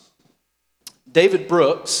David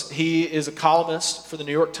Brooks, he is a columnist for the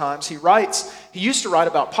New York Times. He used to write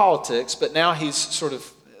about politics, but now he's sort of,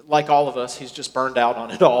 like all of us, he's just burned out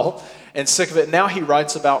on it all and sick of it. Now he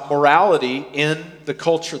writes about morality in the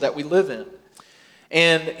culture that we live in.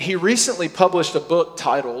 And he recently published a book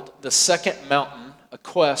titled The Second Mountain, A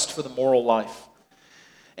Quest for the Moral Life.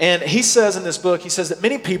 And he says in this book, he says that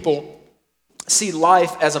many people see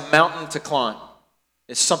life as a mountain to climb.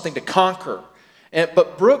 It's something to conquer.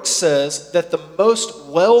 But Brooks says that the most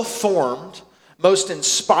well-formed, most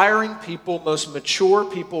inspiring people, most mature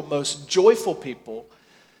people, most joyful people,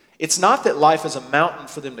 it's not that life is a mountain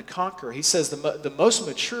for them to conquer. He says the most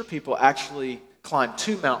mature people actually climb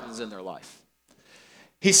 2 mountains in their life.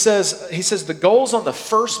 He says the goals on the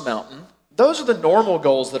first mountain, those are the normal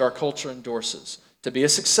goals that our culture endorses. To be a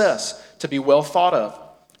success, to be well thought of,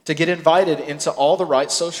 to get invited into all the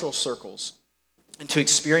right social circles, and to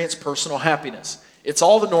experience personal happiness. It's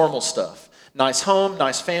all the normal stuff. Nice home,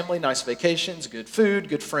 nice family, nice vacations, good food,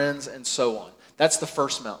 good friends, and so on. That's the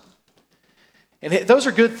first mountain. And those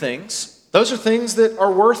are good things. Those are things that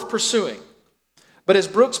are worth pursuing. But as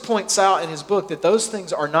Brooks points out in his book, that those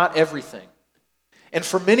things are not everything. And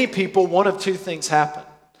for many people, one of 2 things happen.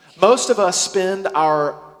 Most of us spend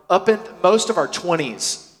most of our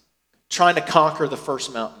 20s trying to conquer the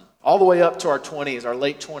first mountain, all the way up to our 20s, our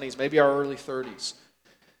late 20s, maybe our early 30s.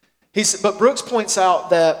 But Brooks points out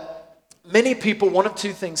that many people, one of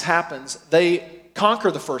 2 things happens. They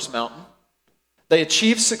conquer the first mountain. They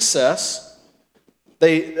achieve success.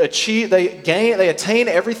 They attain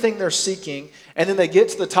everything they're seeking, and then they get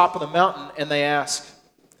to the top of the mountain and they ask,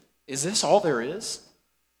 is this all there is?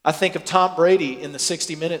 I think of Tom Brady in the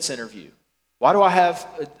 60 Minutes interview. Why do I have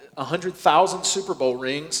 100,000 Super Bowl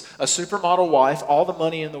rings, a supermodel wife, all the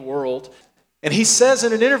money in the world? And he says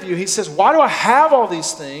in an interview, he says, why do I have all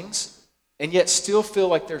these things and yet still feel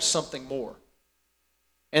like there's something more?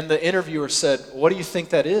 And the interviewer said, what do you think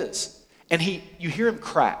that is? And you hear him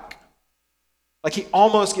crack. Like he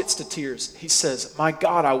almost gets to tears. He says, my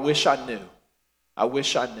God, I wish I knew. I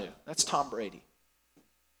wish I knew. That's Tom Brady.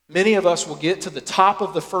 Many of us will get to the top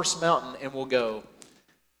of the first mountain and we'll go,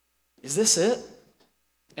 is this it?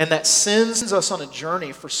 And that sends us on a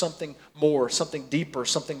journey for something more, something deeper,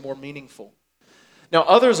 something more meaningful. Now,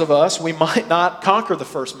 others of us, we might not conquer the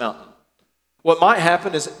first mountain. What might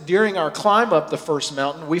happen is during our climb up the first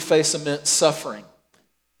mountain, we face immense suffering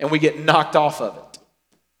and we get knocked off of it.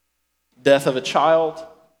 Death of a child,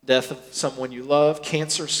 death of someone you love,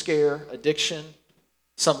 cancer scare, addiction,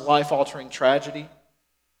 some life-altering tragedy.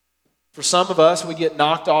 For some of us, we get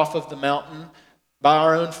knocked off of the mountain by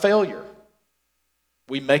our own failure.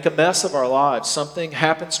 We make a mess of our lives. Something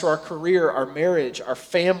happens to our career, our marriage, our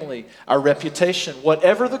family, our reputation.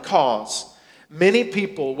 Whatever the cause, many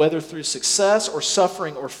people, whether through success or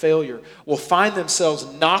suffering or failure, will find themselves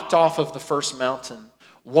knocked off of the first mountain,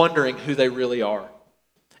 wondering who they really are,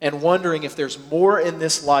 and wondering if there's more in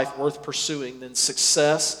this life worth pursuing than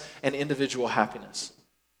success and individual happiness.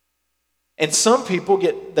 And some people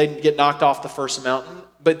get knocked off the first mountain,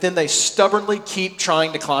 but then they stubbornly keep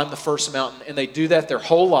trying to climb the first mountain, and they do that their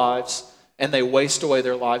whole lives, and they waste away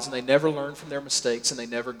their lives, and they never learn from their mistakes, and they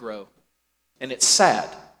never grow. And it's sad.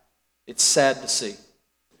 It's sad to see.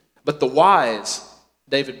 But the wise,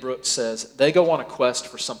 David Brooks says, they go on a quest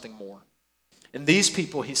for something more. And these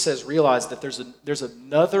people, he says, realize that there's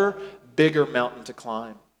another bigger mountain to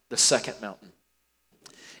climb, the second mountain.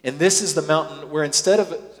 And this is the mountain where instead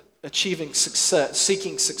of achieving success,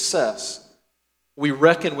 seeking success, we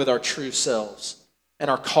reckon with our true selves and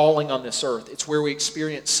our calling on this earth. It's where we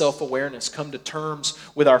experience self-awareness, come to terms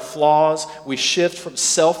with our flaws. We shift from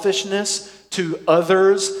selfishness to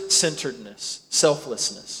others-centeredness,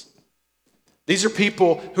 selflessness. These are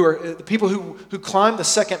people who climb the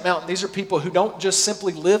second mountain. These are people who don't just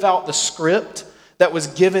simply live out the script that was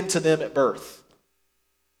given to them at birth.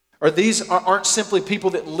 Or these aren't simply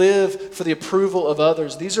people that live for the approval of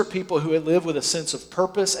others. These are people who live with a sense of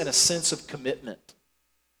purpose and a sense of commitment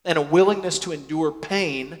and a willingness to endure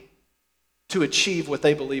pain to achieve what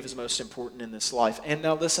they believe is most important in this life. And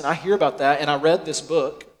now listen, I hear about that and I read this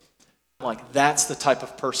book. I'm like, that's the type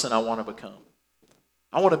of person I want to become.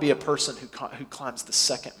 I want to be a person who climbs the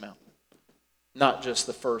second mountain, not just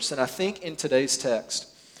the first. And I think in today's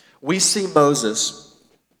text, we see Moses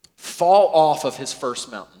fall off of his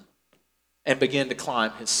first mountain and begin to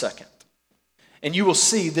climb his second. And you will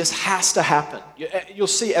see this has to happen. You'll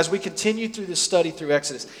see as we continue through this study through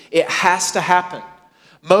Exodus, it has to happen.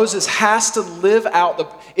 Moses has to live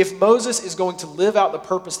out if Moses is going to live out the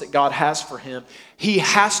purpose that God has for him, he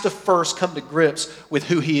has to first come to grips with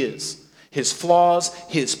who he is. His flaws,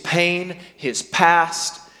 his pain, his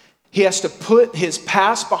past. He has to put his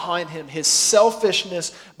past behind him, his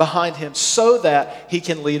selfishness behind him, so that he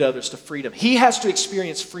can lead others to freedom. He has to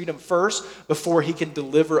experience freedom first before he can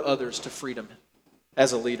deliver others to freedom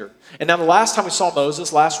as a leader. And now the last time we saw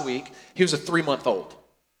Moses, last week, he was a 3-month-old.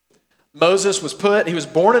 Moses was he was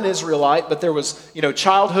born an Israelite, but there was,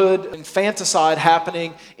 childhood infanticide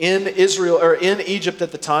happening in Israel or in Egypt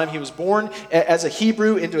at the time. He was born as a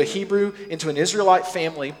Hebrew into an Israelite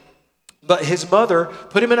family. But his mother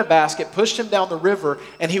put him in a basket, pushed him down the river,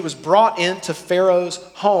 and he was brought into Pharaoh's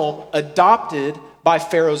home, adopted by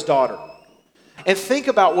Pharaoh's daughter. And think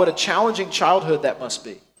about what a challenging childhood that must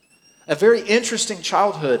be. A very interesting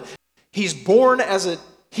childhood. He's born as a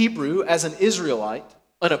Hebrew, as an Israelite,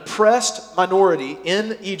 an oppressed minority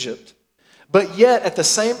in Egypt, but yet at the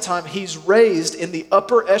same time he's raised in the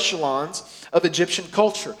upper echelons of Egyptian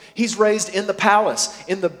culture. He's raised in the palace,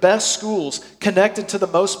 in the best schools, connected to the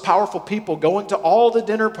most powerful people, going to all the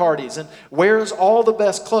dinner parties and wears all the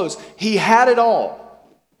best clothes. He had it all.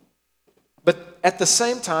 But at the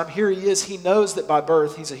same time, here he is, he knows that by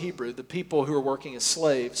birth he's a Hebrew, the people who are working as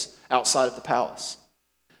slaves outside of the palace.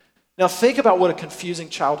 Now think about what a confusing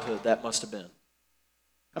childhood that must have been.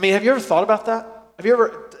 I mean, have you ever thought about that? Have you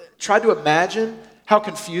ever tried to imagine how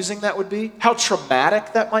confusing that would be? How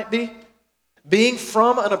traumatic that might be? Being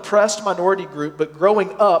from an oppressed minority group, but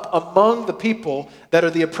growing up among the people that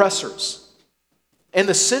are the oppressors. And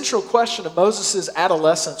the central question of Moses'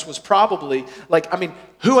 adolescence was probably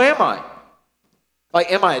who am I?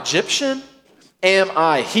 Am I Egyptian? Am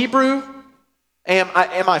I Hebrew? Who am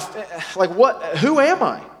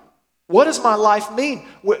I? What does my life mean?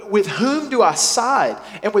 With whom do I side?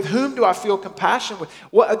 And with whom do I feel compassion with?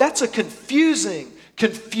 That's a confusing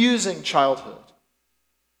childhood.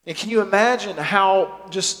 And can you imagine how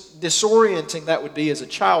just disorienting that would be as a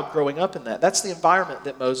child growing up in that? That's the environment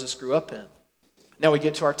that Moses grew up in. Now we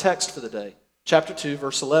get to our text for the day. Chapter 2,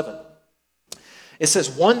 verse 11. It says,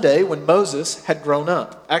 one day when Moses had grown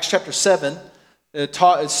up. Acts chapter 7,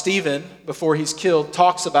 Stephen, before he's killed,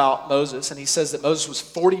 talks about Moses, and he says that Moses was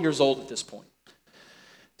 40 years old at this point.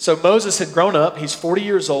 So Moses had grown up. He's 40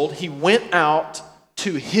 years old. He went out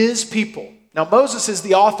to his people. Now, Moses is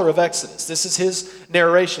the author of Exodus. This is his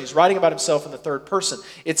narration. He's writing about himself in the third person.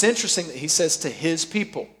 It's interesting that he says to his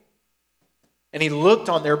people. And he looked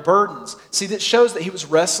on their burdens. See, that shows that he was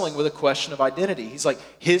wrestling with a question of identity. He's like,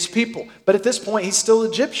 his people. But at this point, he's still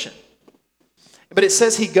Egyptian. But it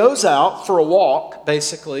says he goes out for a walk,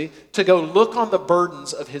 basically, to go look on the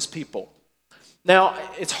burdens of his people. Now,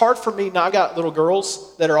 it's hard for me. Now, I've got little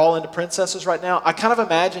girls that are all into princesses right now. I kind of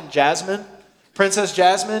imagine Princess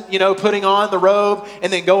Jasmine, putting on the robe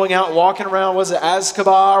and then going out and walking around, was it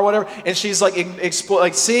Azkaban or whatever? And she's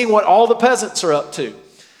like seeing what all the peasants are up to.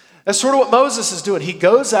 That's sort of what Moses is doing. He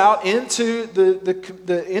goes out into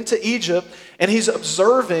into Egypt and he's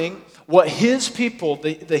observing what his people,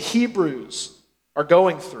 the Hebrews, are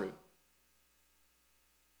going through.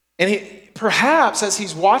 And perhaps as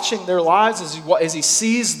he's watching their lives, as he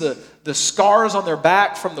sees the scars on their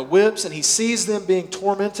back from the whips, and he sees them being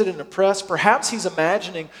tormented and oppressed, perhaps he's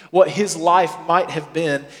imagining what his life might have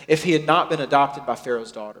been if he had not been adopted by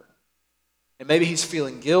Pharaoh's daughter. And maybe he's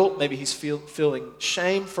feeling guilt, maybe he's feeling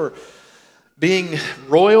shame for being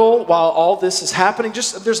royal while all this is happening.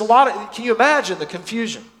 There's a lot of, can you imagine the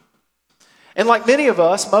confusion? And like many of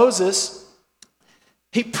us, Moses,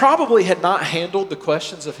 he probably had not handled the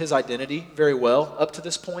questions of his identity very well up to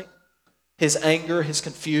this point. His anger, his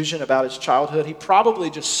confusion about his childhood, he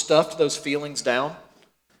probably just stuffed those feelings down.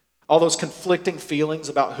 All those conflicting feelings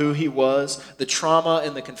about who he was, the trauma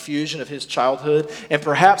and the confusion of his childhood. And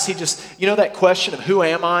perhaps he just, that question of who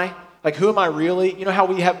am I? Like, who am I really? You know how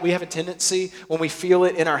we have a tendency when we feel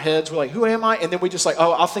it in our heads, we're like, who am I? And then we just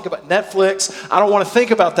I'll think about Netflix. I don't want to think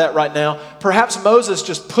about that right now. Perhaps Moses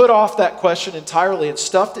just put off that question entirely and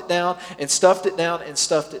stuffed it down and stuffed it down and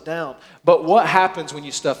stuffed it down. But what happens when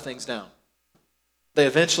you stuff things down? They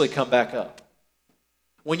eventually come back up.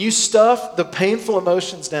 When you stuff the painful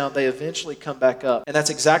emotions down, they eventually come back up. And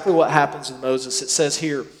that's exactly what happens with Moses. It says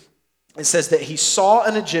here, it says that he saw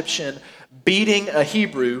an Egyptian beating a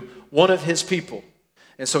Hebrew, one of his people.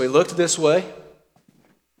 And so he looked this way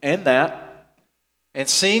and that, and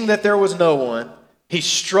seeing that there was no one, he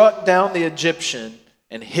struck down the Egyptian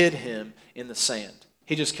and hid him in the sand.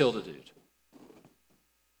 He just killed a dude.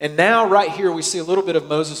 And now right here we see a little bit of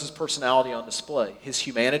Moses' personality on display. His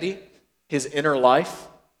humanity, his inner life.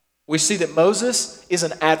 We see that Moses is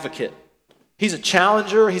an advocate. He's a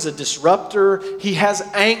challenger. He's a disruptor. He has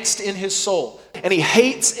angst in his soul. And he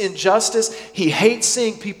hates injustice. He hates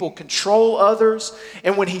seeing people control others.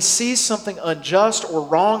 And when he sees something unjust or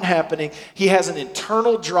wrong happening, he has an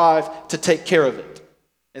internal drive to take care of it.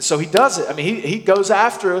 And so he does it. I mean, he goes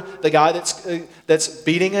after the guy that's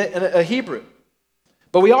beating a Hebrew.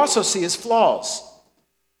 But we also see his flaws.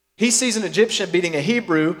 He sees an Egyptian beating a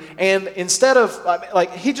Hebrew, and instead of,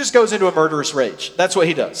 he just goes into a murderous rage. That's what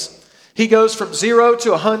he does. He goes from 0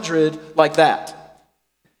 to 100 like that.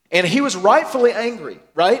 And he was rightfully angry,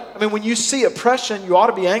 right? I mean, when you see oppression, you ought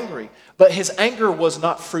to be angry. But his anger was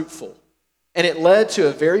not fruitful. And it led to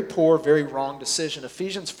a very poor, very wrong decision.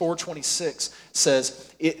 Ephesians 4:26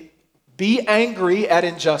 says, be angry at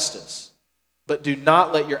injustice, but do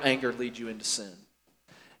not let your anger lead you into sin.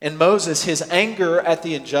 And Moses, his anger at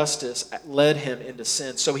the injustice led him into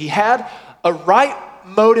sin. So he had a right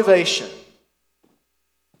motivation,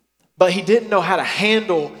 but he didn't know how to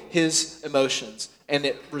handle his emotions, and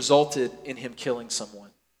it resulted in him killing someone.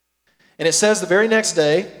 And it says the very next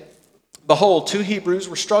day, behold, 2 Hebrews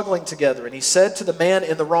were struggling together, and he said to the man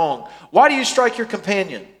in the wrong, why do you strike your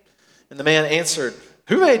companion? And the man answered,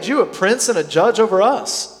 who made you a prince and a judge over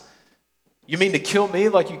us? You mean to kill me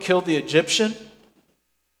like you killed the Egyptian?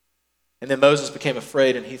 And then Moses became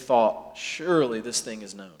afraid, and he thought, surely this thing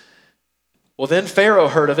is known. Well, then Pharaoh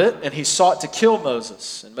heard of it, and he sought to kill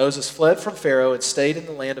Moses. And Moses fled from Pharaoh and stayed in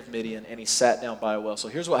the land of Midian, and he sat down by a well. So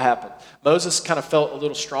here's what happened. Moses kind of felt a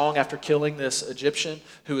little strong after killing this Egyptian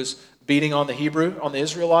who was beating on the Hebrew, on the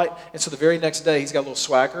Israelite. And so the very next day, he's got a little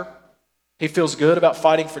swagger. He feels good about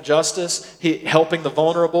fighting for justice, helping the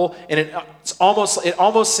vulnerable. And it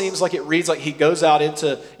almost seems like it reads like he goes out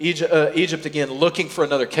into Egypt again looking for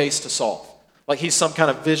another case to solve. Like he's some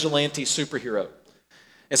kind of vigilante superhero.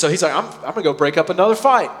 And so he's like, I'm going to go break up another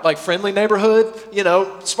fight, like friendly neighborhood,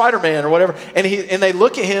 Spider-Man or whatever. And they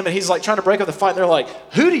look at him, and he's like trying to break up the fight. And they're like,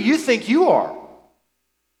 who do you think you are?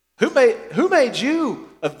 Who made you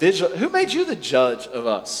who made you the judge of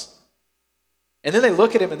us? And then they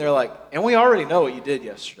look at him, and they're like, and we already know what you did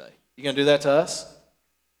yesterday. You going to do that to us?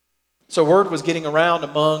 So word was getting around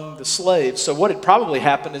among the slaves. So what had probably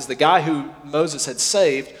happened is the guy who Moses had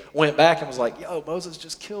saved went back and was like, yo, Moses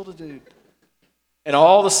just killed a dude. And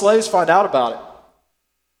all the slaves find out about it.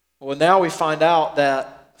 Well, now we find out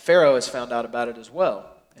that Pharaoh has found out about it as well.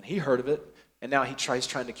 And he heard of it, and now he's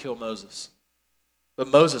trying to kill Moses. But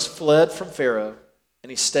Moses fled from Pharaoh, and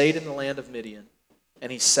he stayed in the land of Midian,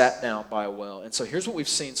 and he sat down by a well. And so here's what we've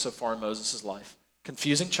seen so far in Moses' life.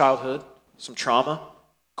 Confusing childhood, some trauma,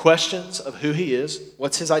 questions of who he is,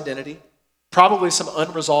 what's his identity, probably some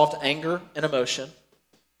unresolved anger and emotion.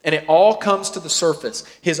 And it all comes to the surface.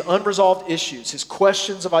 His unresolved issues, his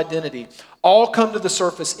questions of identity, all come to the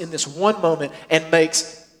surface in this one moment and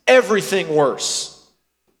makes everything worse.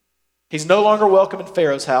 He's no longer welcome in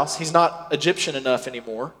Pharaoh's house. He's not Egyptian enough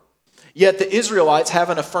anymore. Yet the Israelites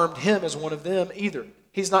haven't affirmed him as one of them either.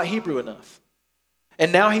 He's not Hebrew enough.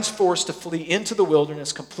 And now he's forced to flee into the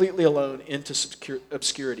wilderness completely alone into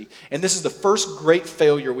obscurity. And this is the first great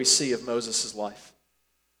failure we see of Moses' life.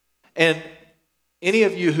 And any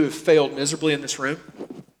of you who have failed miserably in this room,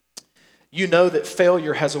 you know that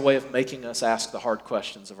failure has a way of making us ask the hard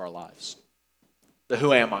questions of our lives. The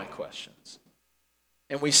who am I questions.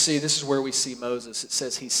 And we see, this is where we see Moses. It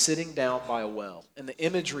says he's sitting down by a well. And the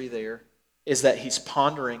imagery there is that he's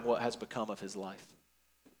pondering what has become of his life.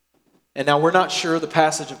 And now we're not sure the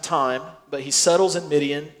passage of time, but he settles in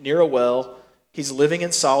Midian near a well. He's living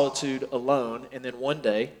in solitude alone. And then one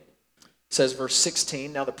day, says verse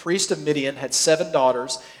 16, now the priest of Midian had 7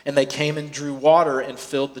 daughters, and they came and drew water and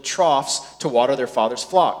filled the troughs to water their father's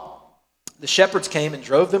flock. The shepherds came and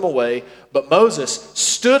drove them away, but Moses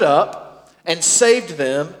stood up and saved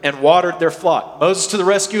them and watered their flock. Moses to the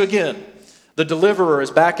rescue again. The deliverer is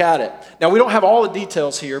back at it. Now we don't have all the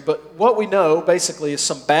details here, but what we know basically is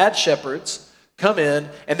some bad shepherds come in,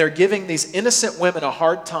 and they're giving these innocent women a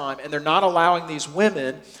hard time, and they're not allowing these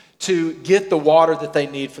women to get the water that they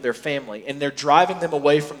need for their family. And they're driving them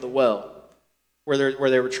away from the well where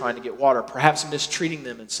they were trying to get water, perhaps mistreating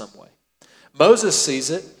them in some way. Moses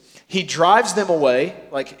sees it. He drives them away,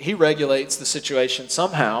 like he regulates the situation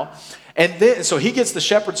somehow. And then, so he gets the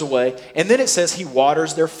shepherds away, and then it says he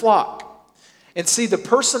waters their flock. And see, the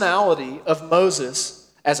personality of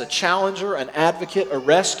Moses as a challenger, an advocate, a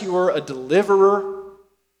rescuer, a deliverer,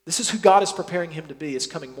 this is who God is preparing him to be, is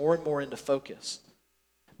coming more and more into focus.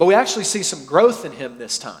 But we actually see some growth in him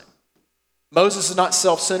this time. Moses is not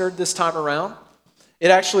self-centered this time around. It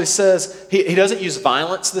actually says he doesn't use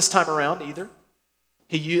violence this time around either.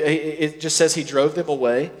 It just says he drove them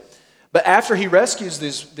away. But after he rescues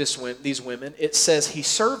these women, it says he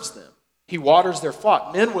serves them. He waters their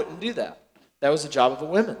flock. Men wouldn't do that. That was the job of a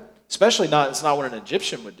woman. Especially it's not what an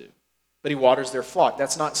Egyptian would do. But he waters their flock.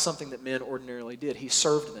 That's not something that men ordinarily did. He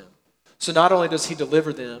served them. So not only does he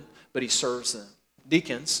deliver them, but he serves them.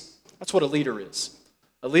 Deacons, that's what a leader is.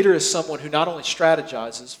 A leader is someone who not only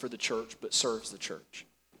strategizes for the church, but serves the church.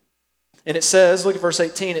 And it says, look at verse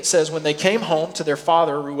 18, it says, when they came home to their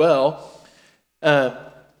father, Reuel,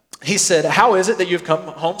 he said, how is it that you've come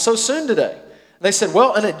home so soon today? And they said,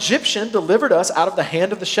 well, an Egyptian delivered us out of the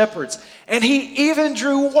hand of the shepherds, and he even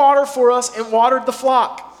drew water for us and watered the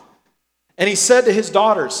flock. And he said to his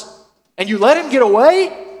daughters, and you let him get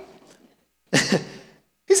away?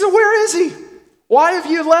 He said, where is he? Why have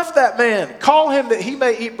you left that man? Call him that he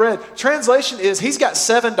may eat bread. Translation is, he's got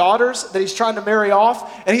 7 daughters that he's trying to marry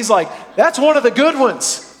off. And he's like, that's one of the good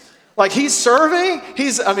ones. Like he's serving,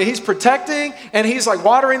 he's protecting, and he's like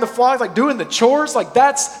watering the flock, like doing the chores. Like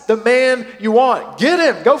that's the man you want. Get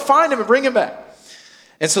him, go find him and bring him back.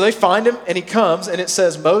 And so they find him and he comes and it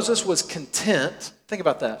says Moses was content. Think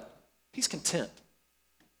about that. He's content.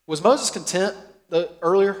 Was Moses content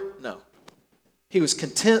earlier? No. He was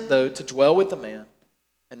content, though, to dwell with the man.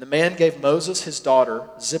 And the man gave Moses his daughter,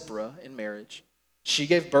 Zipporah, in marriage. She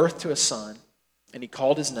gave birth to a son, and he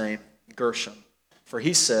called his name Gershom. For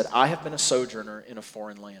he said, I have been a sojourner in a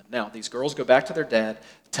foreign land. Now, these girls go back to their dad,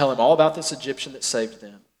 tell him all about this Egyptian that saved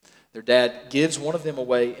them. Their dad gives one of them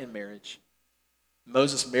away in marriage.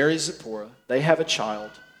 Moses marries Zipporah. They have a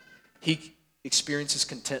child. He experiences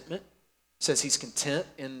contentment. Says he's content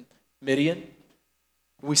in Midian.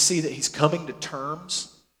 We see that he's coming to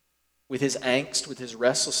terms with his angst, with his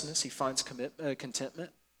restlessness. He finds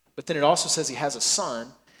contentment. But then it also says he has a son,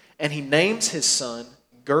 and he names his son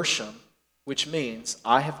Gershom, which means,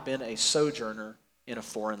 I have been a sojourner in a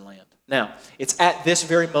foreign land. Now, it's at this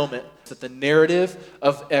very moment that the narrative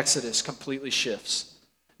of Exodus completely shifts.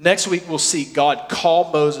 Next week, we'll see God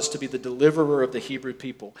call Moses to be the deliverer of the Hebrew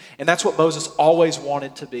people. And that's what Moses always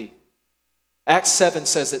wanted to be. Acts 7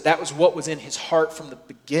 says that was what was in his heart from the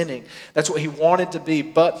beginning. That's what he wanted to be.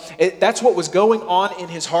 But that's what was going on in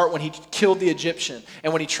his heart when he killed the Egyptian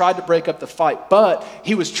and when he tried to break up the fight. But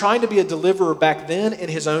he was trying to be a deliverer back then in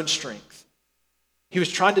his own strength. He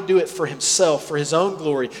was trying to do it for himself, for his own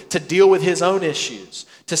glory, to deal with his own issues,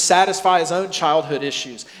 to satisfy his own childhood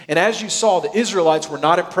issues. And as you saw, the Israelites were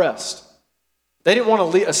not impressed. They didn't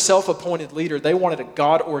want a self-appointed leader. They wanted a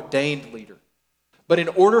God-ordained leader. But in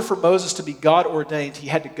order for Moses to be God-ordained, he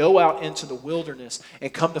had to go out into the wilderness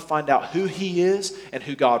and come to find out who he is and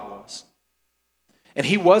who God was. And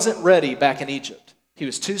he wasn't ready back in Egypt. He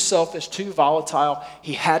was too selfish, too volatile.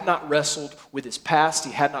 He had not wrestled with his past.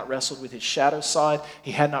 He had not wrestled with his shadow side.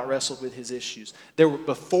 He had not wrestled with his issues.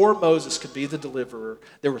 Before Moses could be the deliverer,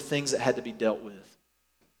 there were things that had to be dealt with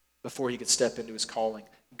before he could step into his calling.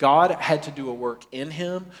 God had to do a work in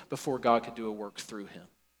him before God could do a work through him.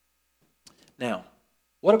 Now,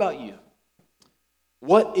 what about you?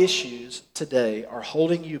 What issues today are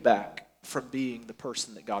holding you back from being the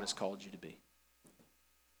person that God has called you to be?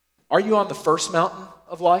 Are you on the first mountain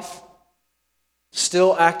of life?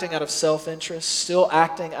 Still acting out of self-interest? Still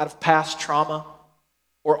acting out of past trauma?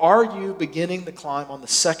 Or are you beginning the climb on the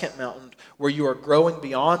second mountain where you are growing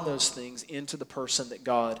beyond those things into the person that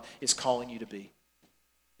God is calling you to be?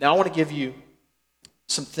 Now I want to give you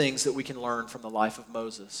some things that we can learn from the life of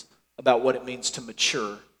Moses about what it means to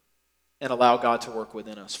mature and allow God to work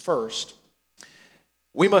within us. First,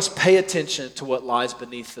 we must pay attention to what lies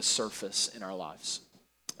beneath the surface in our lives.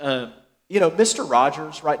 Mr.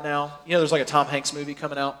 Rogers right now, there's like a Tom Hanks movie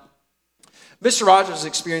coming out. Mr. Rogers is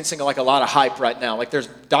experiencing like a lot of hype right now. Like there's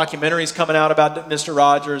documentaries coming out about Mr.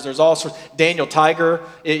 Rogers. There's all sorts. Daniel Tiger,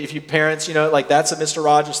 if you parents, like that's a Mr.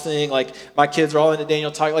 Rogers thing. Like my kids are all into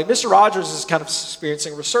Daniel Tiger. Like Mr. Rogers is kind of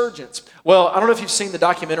experiencing a resurgence. Well, I don't know if you've seen the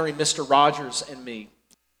documentary Mr. Rogers and Me.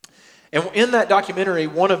 And in that documentary,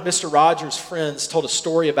 one of Mr. Rogers' friends told a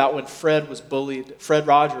story about when Fred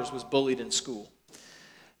Rogers was bullied in school.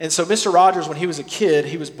 And so Mr. Rogers, when he was a kid,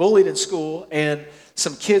 he was bullied in school, and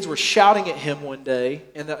some kids were shouting at him one day,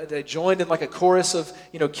 and they joined in like a chorus of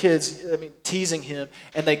kids, teasing him,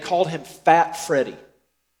 and they called him Fat Freddy.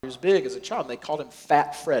 He was big as a child, and they called him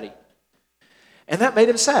Fat Freddy. And that made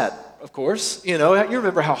him sad, of course. You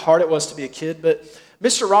remember how hard it was to be a kid, but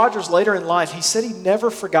Mr. Rogers later in life, he said he never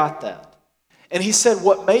forgot that. And he said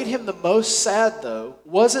what made him the most sad, though,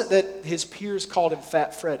 wasn't that his peers called him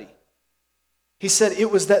Fat Freddy. He said it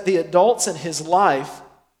was that the adults in his life,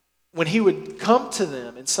 when he would come to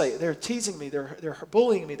them and say, they're teasing me, they're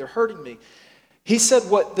bullying me, they're hurting me. He said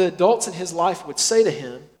what the adults in his life would say to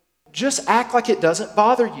him, just act like it doesn't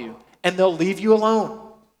bother you. and they'll leave you alone.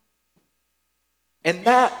 And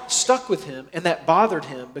that stuck with him and that bothered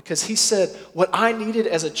him because he said, what I needed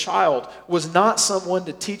as a child was not someone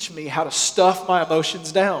to teach me how to stuff my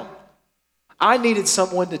emotions down. I needed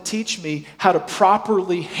someone to teach me how to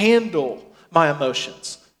properly handle my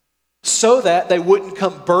emotions so that they wouldn't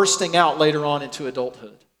come bursting out later on into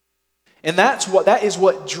adulthood. And that is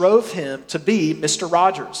what drove him to be Mr.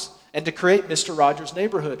 Rogers and to create Mr. Rogers'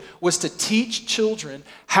 Neighborhood, was to teach children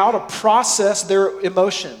how to process their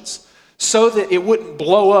emotions so that it wouldn't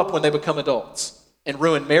blow up when they become adults and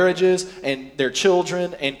ruin marriages and their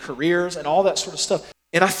children and careers and all that sort of stuff.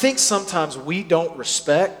 And I think sometimes we don't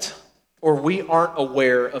respect or we aren't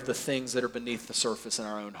aware of the things that are beneath the surface in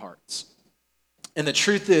our own hearts. And the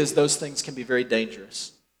truth is, those things can be very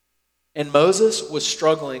dangerous. And Moses was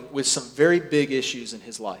struggling with some very big issues in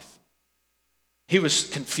his life. He was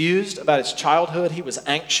confused about his childhood. He was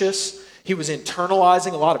anxious. He was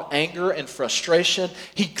internalizing a lot of anger and frustration.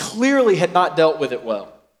 He clearly had not dealt with it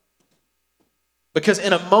well. Because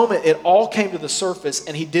in a moment, it all came to the surface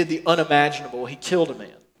and he did the unimaginable. He killed a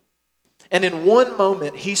man. And in one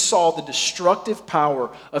moment, he saw the destructive power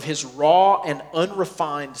of his raw and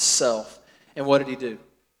unrefined self. And what did he do?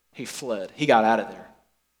 He fled. He got out of there.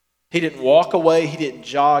 He didn't walk away. He didn't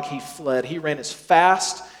jog. He fled. He ran as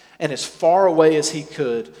fast and as far away as he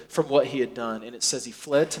could from what he had done. And it says he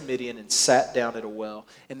fled to Midian and sat down at a well.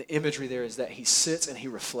 And the imagery there is that he sits and he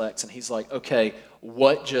reflects and he's like, okay,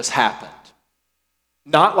 what just happened?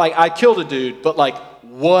 Not like I killed a dude, but like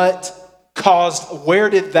where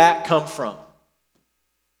did that come from?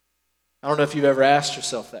 I don't know if you've ever asked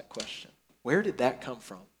yourself that question. Where did that come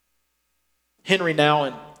from? Henry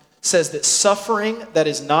Nouwen says that suffering that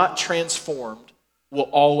is not transformed will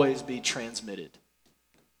always be transmitted.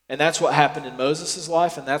 And that's what happened in Moses'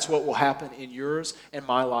 life, and that's what will happen in yours and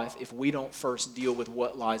my life if we don't first deal with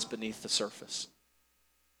what lies beneath the surface.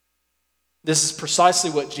 This is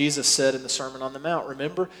precisely what Jesus said in the Sermon on the Mount.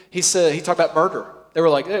 Remember? He talked about murder. They were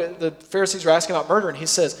like, the Pharisees were asking about murder, and he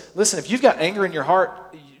says, listen, if you've got anger in your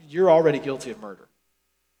heart, you're already guilty of murder.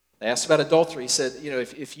 They asked about adultery. He said,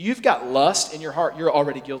 if you've got lust in your heart, you're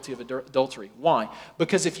already guilty of adultery. Why?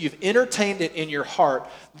 Because if you've entertained it in your heart,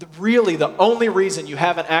 really the only reason you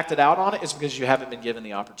haven't acted out on it is because you haven't been given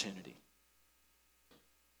the opportunity.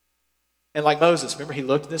 And like Moses, remember, he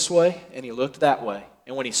looked this way and he looked that way.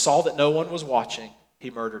 And when he saw that no one was watching,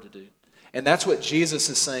 he murdered a dude. And that's what Jesus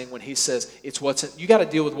is saying when he says you got to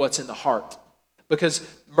deal with what's in the heart. Because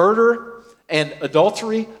murder and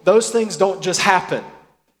adultery, those things don't just happen.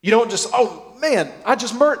 You don't just, oh man, I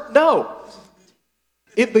just murdered. No.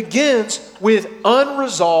 It begins with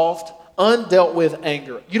unresolved, undealt with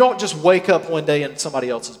anger. You don't just wake up one day in somebody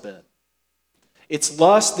else's bed. It's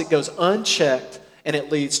lust that goes unchecked and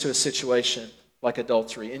it leads to a situation like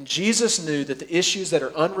adultery. And Jesus knew that the issues that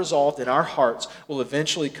are unresolved in our hearts will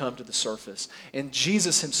eventually come to the surface. And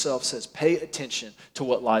Jesus himself says, pay attention to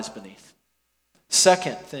what lies beneath.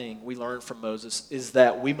 Second thing we learn from Moses is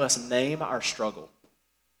that we must name our struggle.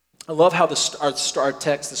 I love how our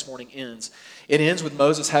text this morning ends. It ends with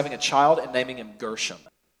Moses having a child and naming him Gershom.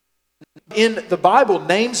 In the Bible,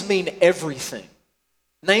 names mean everything.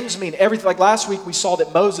 Names mean everything. Like last week we saw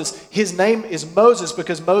that Moses, his name is Moses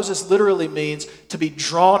because Moses literally means to be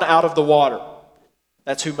drawn out of the water.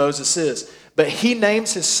 That's who Moses is. But he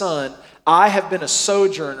names his son, I have been a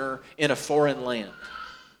sojourner in a foreign land.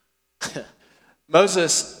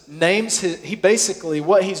 Moses names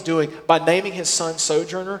what he's doing by naming his son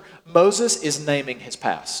sojourner, Moses is naming his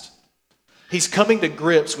past. He's coming to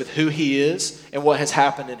grips with who he is and what has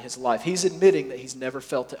happened in his life. He's admitting that he's never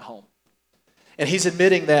felt at home. And he's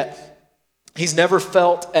admitting that he's never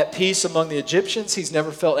felt at peace among the Egyptians. He's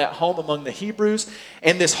never felt at home among the Hebrews.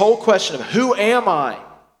 And this whole question of who am I?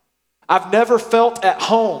 I've never felt at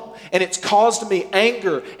home. And it's caused me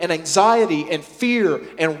anger and anxiety and fear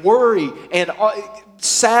and worry and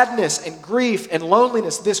sadness and grief and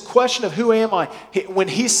loneliness. This question of who am I? When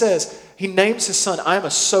he says, he names his son, I am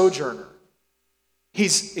a sojourner.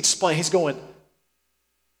 He's going,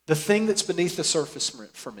 the thing that's beneath the surface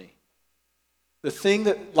for me, the thing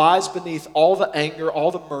that lies beneath all the anger,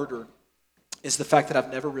 all the murder, is the fact that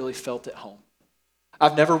I've never really felt at home.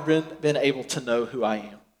 I've never been able to know who I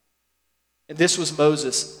am. And this was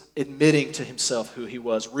Moses admitting to himself who he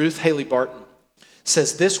was. Ruth Haley Barton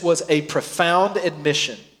says this was a profound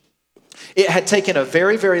admission. It had taken a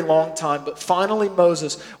very, very long time, but finally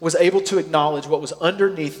Moses was able to acknowledge what was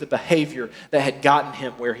underneath the behavior that had gotten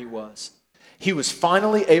him where he was. He was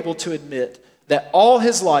finally able to admit that all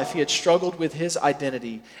his life he had struggled with his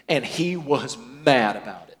identity and he was mad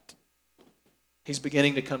about it. He's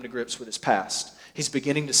beginning to come to grips with his past. He's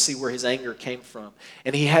beginning to see where his anger came from.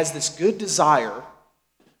 And he has this good desire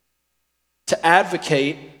to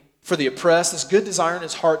advocate for the oppressed, this good desire in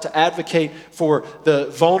his heart to advocate for the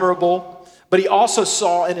vulnerable. But he also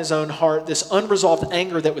saw in his own heart this unresolved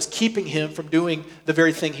anger that was keeping him from doing the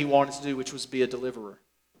very thing he wanted to do, which was be a deliverer.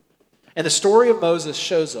 And the story of Moses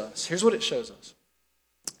shows us, here's what it shows us.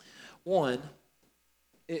 One,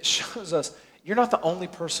 it shows us you're not the only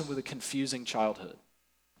person with a confusing childhood.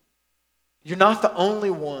 You're not the only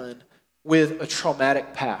one with a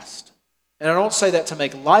traumatic past. And I don't say that to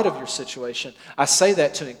make light of your situation. I say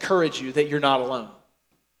that to encourage you that you're not alone.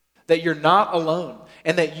 That you're not alone.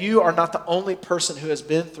 And that you are not the only person who has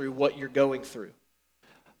been through what you're going through.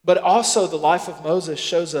 But also the life of Moses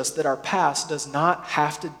shows us that our past does not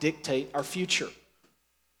have to dictate our future.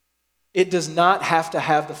 It does not have to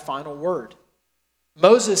have the final word.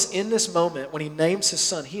 Moses, in this moment, when he names his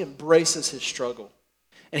son, he embraces his struggle.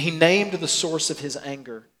 And he named the source of his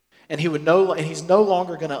anger. And he's no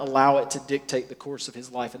longer going to allow it to dictate the course of his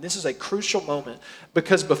life. And this is a crucial moment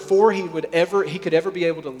because before he could ever be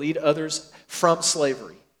able to lead others from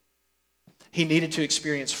slavery, he needed to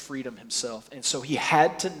experience freedom himself. And so he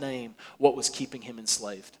had to name what was keeping him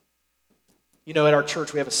enslaved. You know, at our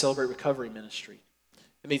church, we have a Celebrate Recovery ministry.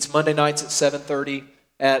 It meets Monday nights at 7:30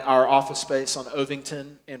 at our office space on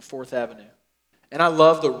Ovington and 4th Avenue. And I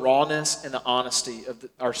love the rawness and the honesty of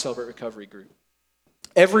our Celebrate Recovery group.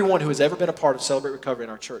 Everyone who has ever been a part of Celebrate Recovery in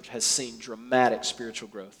our church has seen dramatic spiritual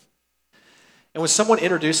growth. And when someone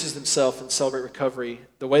introduces themselves in Celebrate Recovery,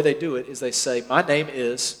 the way they do it is they say, my name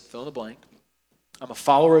is, fill in the blank, I'm a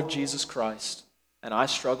follower of Jesus Christ, and I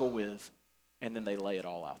struggle with, and then they lay it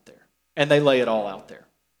all out there. And they lay it all out there.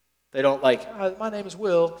 They don't my name is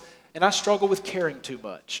Will, and I struggle with caring too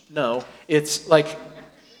much. No, it's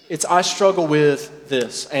I struggle with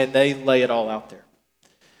this, and they lay it all out there.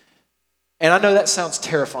 And I know that sounds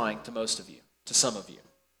terrifying to most of you, to some of you.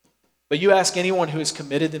 But you ask anyone who has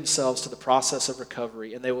committed themselves to the process of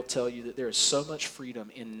recovery, and they will tell you that there is so much freedom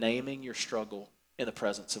in naming your struggle in the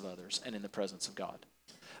presence of others and in the presence of God.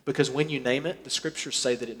 Because when you name it, the scriptures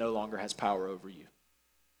say that it no longer has power over you.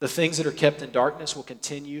 The things that are kept in darkness will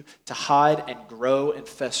continue to hide and grow and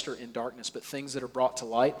fester in darkness, but things that are brought to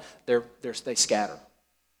light, they scatter.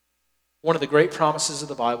 One of the great promises of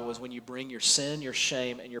the Bible is when you bring your sin, your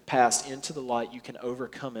shame, and your past into the light, you can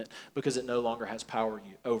overcome it because it no longer has power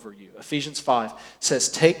over you. Ephesians 5 says,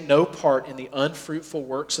 take no part in the unfruitful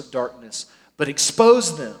works of darkness, but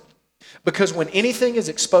expose them. Because when anything is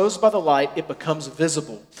exposed by the light, it becomes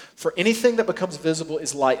visible. For anything that becomes visible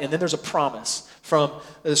is light. And then there's a promise from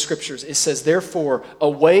the scriptures. It says, therefore,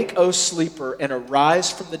 awake, O sleeper, and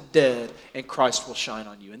arise from the dead, and Christ will shine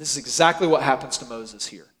on you. And this is exactly what happens to Moses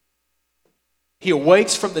here. He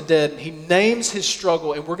awakes from the dead, and he names his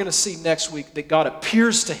struggle, and we're going to see next week that God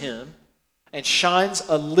appears to him and shines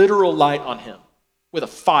a literal light on him with a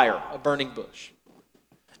fire, a burning bush.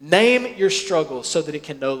 Name your struggle so that it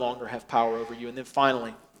can no longer have power over you. And then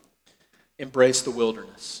finally, embrace the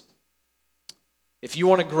wilderness. If you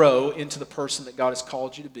want to grow into the person that God has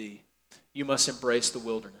called you to be, you must embrace the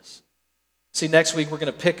wilderness. See, next week we're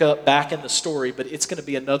going to pick up back in the story, but it's going to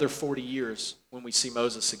be another 40 years when we see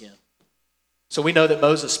Moses again. So we know that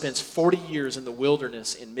Moses spends 40 years in the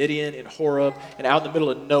wilderness, in Midian, in Horeb, and out in the middle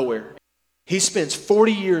of nowhere. He spends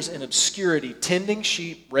 40 years in obscurity, tending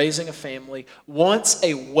sheep, raising a family, once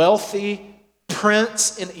a wealthy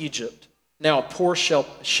prince in Egypt, now a poor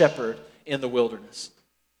shepherd in the wilderness.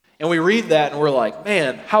 And we read that and we're like,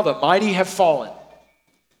 man, how the mighty have fallen.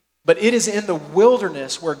 But it is in the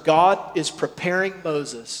wilderness where God is preparing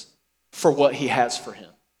Moses for what he has for him.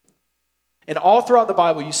 And all throughout the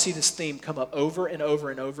Bible, you see this theme come up over and over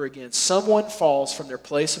and over again. Someone falls from their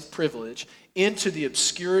place of privilege into the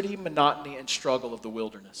obscurity, monotony, and struggle of the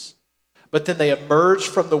wilderness. But then they emerge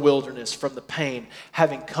from the wilderness, from the pain,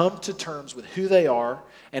 having come to terms with who they are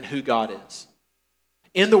and who God is.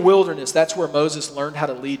 In the wilderness, that's where Moses learned how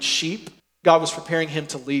to lead sheep. God was preparing him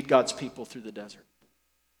to lead God's people through the desert.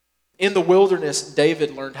 In the wilderness,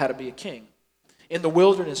 David learned how to be a king. In the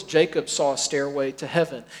wilderness, Jacob saw a stairway to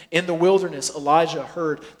heaven. In the wilderness, Elijah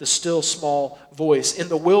heard the still small voice. In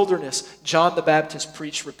the wilderness, John the Baptist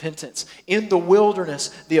preached repentance. In the wilderness,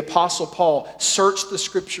 the Apostle Paul searched the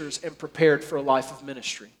scriptures and prepared for a life of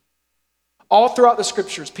ministry. All throughout the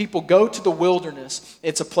scriptures, people go to the wilderness.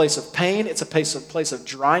 It's a place of pain. It's a place of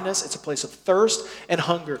dryness. It's a place of thirst and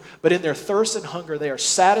hunger. But in their thirst and hunger, they are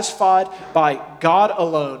satisfied by God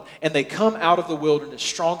alone. And they come out of the wilderness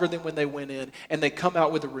stronger than when they went in. And they come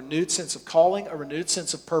out with a renewed sense of calling, a renewed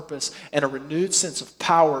sense of purpose, and a renewed sense of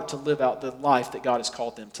power to live out the life that God has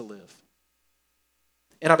called them to live.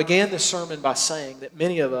 And I began this sermon by saying that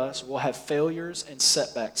many of us will have failures and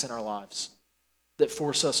setbacks in our lives that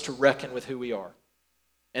force us to reckon with who we are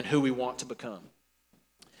and who we want to become.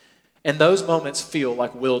 And those moments feel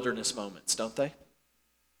like wilderness moments, don't they?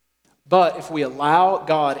 But if we allow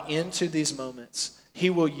God into these moments, He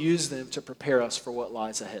will use them to prepare us for what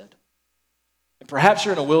lies ahead. And perhaps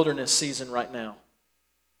you're in a wilderness season right now.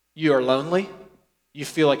 You are lonely. You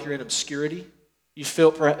feel like you're in obscurity. You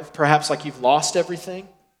feel perhaps like you've lost everything.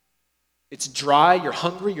 It's dry, you're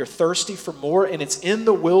hungry, you're thirsty for more, and it's in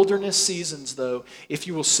the wilderness seasons, though, if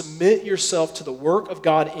you will submit yourself to the work of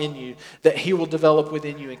God in you, that He will develop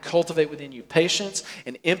within you and cultivate within you patience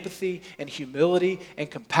and empathy and humility and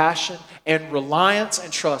compassion and reliance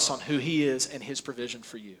and trust on who He is and His provision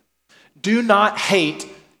for you. Do not hate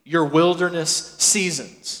your wilderness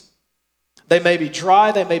seasons. They may be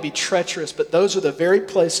dry, they may be treacherous, but those are the very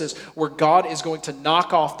places where God is going to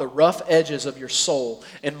knock off the rough edges of your soul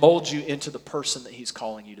and mold you into the person that He's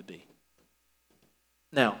calling you to be.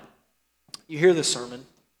 Now, you hear this sermon,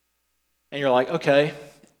 and you're like, okay,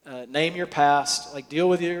 name your past, like deal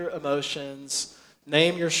with your emotions,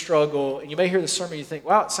 name your struggle, and you may hear the sermon and you think,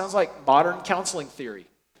 wow, it sounds like modern counseling theory,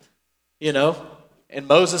 and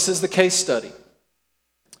Moses is the case study.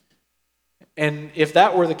 And if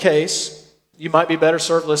that were the case, you might be better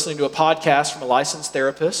served listening to a podcast from a licensed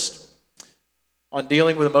therapist on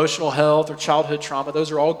dealing with emotional health or childhood trauma.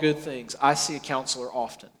 Those are all good things. I see a counselor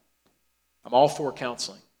often. I'm all for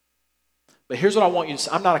counseling. But here's what I want you to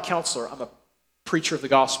see. I'm not a counselor. I'm a preacher of the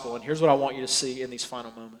gospel. And here's what I want you to see in these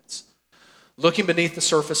final moments. Looking beneath the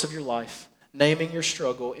surface of your life, naming your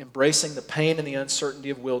struggle, embracing the pain and the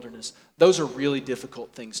uncertainty of wilderness. Those are really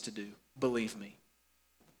difficult things to do. Believe me.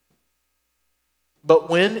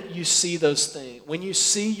 But when you see those things, when you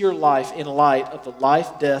see your life in light of the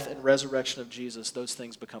life, death, and resurrection of Jesus, those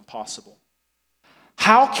things become possible.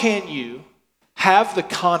 How can you have the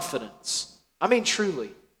confidence, I mean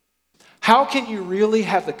truly, how can you really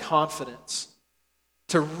have the confidence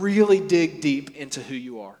to really dig deep into who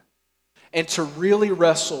you are and to really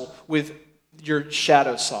wrestle with your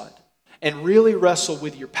shadow side and really wrestle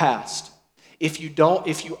with your past? If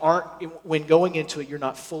you aren't, when going into it, you're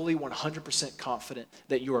not fully 100% confident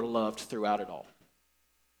that you are loved throughout it all.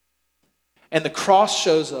 And the cross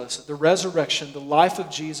shows us, the resurrection, the life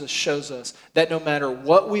of Jesus shows us that no matter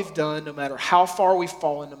what we've done, no matter how far we've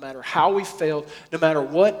fallen, no matter how we failed, no matter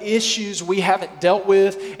what issues we haven't dealt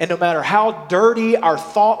with, and no matter how dirty our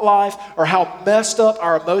thought life or how messed up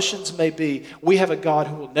our emotions may be, we have a God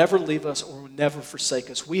who will never leave us or will never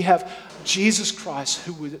forsake us. We have Jesus Christ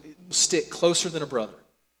who would stick closer than a brother.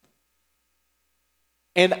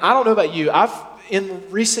 And I don't know about you, in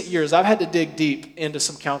recent years, I've had to dig deep into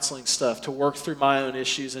some counseling stuff to work through my own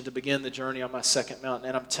issues and to begin the journey on my second mountain.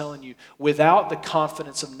 And I'm telling you, without the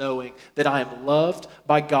confidence of knowing that I am loved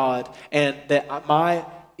by God and that my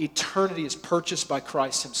eternity is purchased by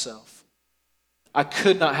Christ Himself, I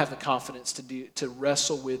could not have the confidence to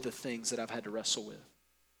wrestle with the things that I've had to wrestle with.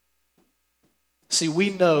 See, we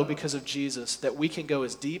know because of Jesus that we can go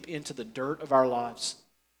as deep into the dirt of our lives,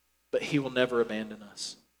 but He will never abandon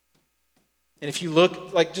us. And if you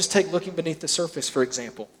look, just take looking beneath the surface, for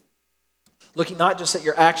example. Looking not just at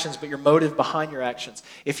your actions, but your motive behind your actions.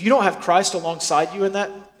 If you don't have Christ alongside you in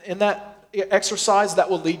that exercise, that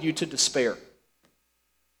will lead you to despair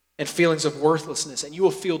and feelings of worthlessness, and you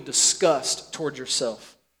will feel disgust toward yourself.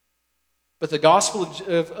 But the Gospel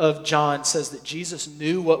of John says that Jesus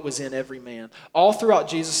knew what was in every man. All throughout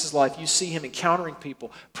Jesus' life, you see Him encountering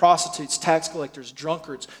people, prostitutes, tax collectors,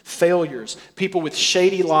 drunkards, failures, people with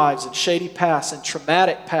shady lives and shady pasts and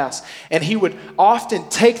traumatic pasts. And He would often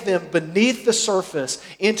take them beneath the surface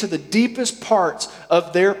into the deepest parts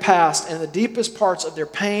of their past and the deepest parts of their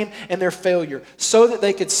pain and their failure so that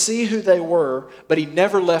they could see who they were, but He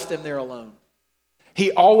never left them there alone.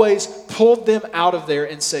 He always pulled them out of there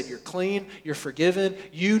and said, you're clean, you're forgiven,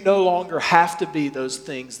 you no longer have to be those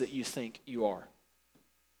things that you think you are.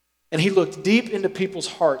 And He looked deep into people's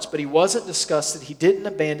hearts, but He wasn't disgusted. He didn't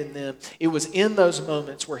abandon them. It was in those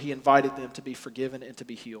moments where He invited them to be forgiven and to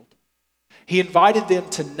be healed. He invited them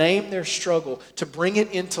to name their struggle, to bring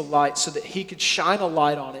it into light so that He could shine a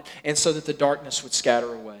light on it and so that the darkness would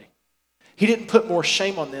scatter away. He didn't put more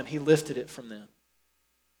shame on them. He lifted it from them.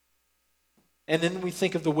 And then we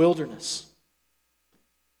think of the wilderness.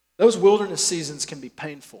 Those wilderness seasons can be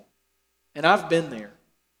painful. And I've been there.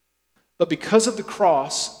 But because of the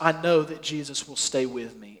cross, I know that Jesus will stay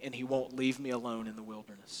with me and He won't leave me alone in the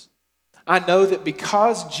wilderness. I know that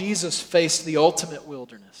because Jesus faced the ultimate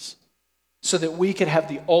wilderness so that we could have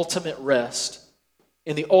the ultimate rest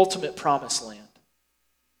in the ultimate promised land,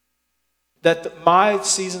 that my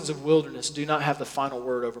seasons of wilderness do not have the final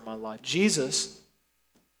word over my life. Jesus,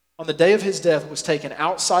 on the day of his death, was taken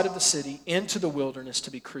outside of the city into the wilderness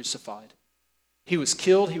to be crucified. He was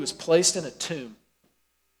killed. He was placed in a tomb.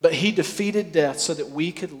 But he defeated death so that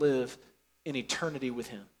we could live in eternity with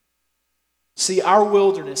him. See, our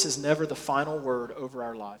wilderness is never the final word over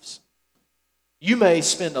our lives. You may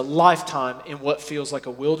spend a lifetime in what feels like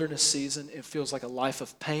a wilderness season. It feels like a life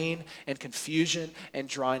of pain and confusion and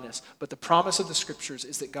dryness. But the promise of the Scriptures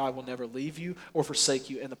is that God will never leave you or forsake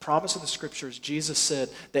you. And the promise of the Scriptures, Jesus said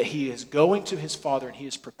that he is going to his Father and he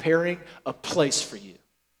is preparing a place for you.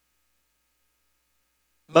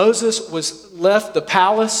 Moses left the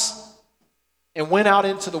palace and went out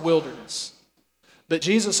into the wilderness. But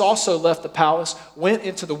Jesus also left the palace, went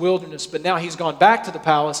into the wilderness, but now he's gone back to the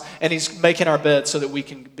palace and he's making our bed so that we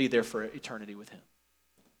can be there for eternity with him.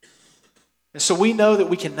 And so we know that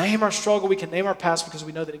we can name our struggle, we can name our past because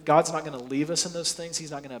we know that God's not going to leave us in those things.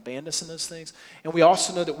 He's not going to abandon us in those things. And we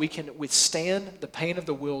also know that we can withstand the pain of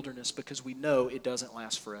the wilderness because we know it doesn't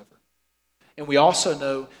last forever. And we also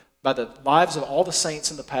know by the lives of all the saints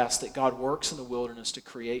in the past that God works in the wilderness to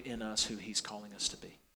create in us who he's calling us to be.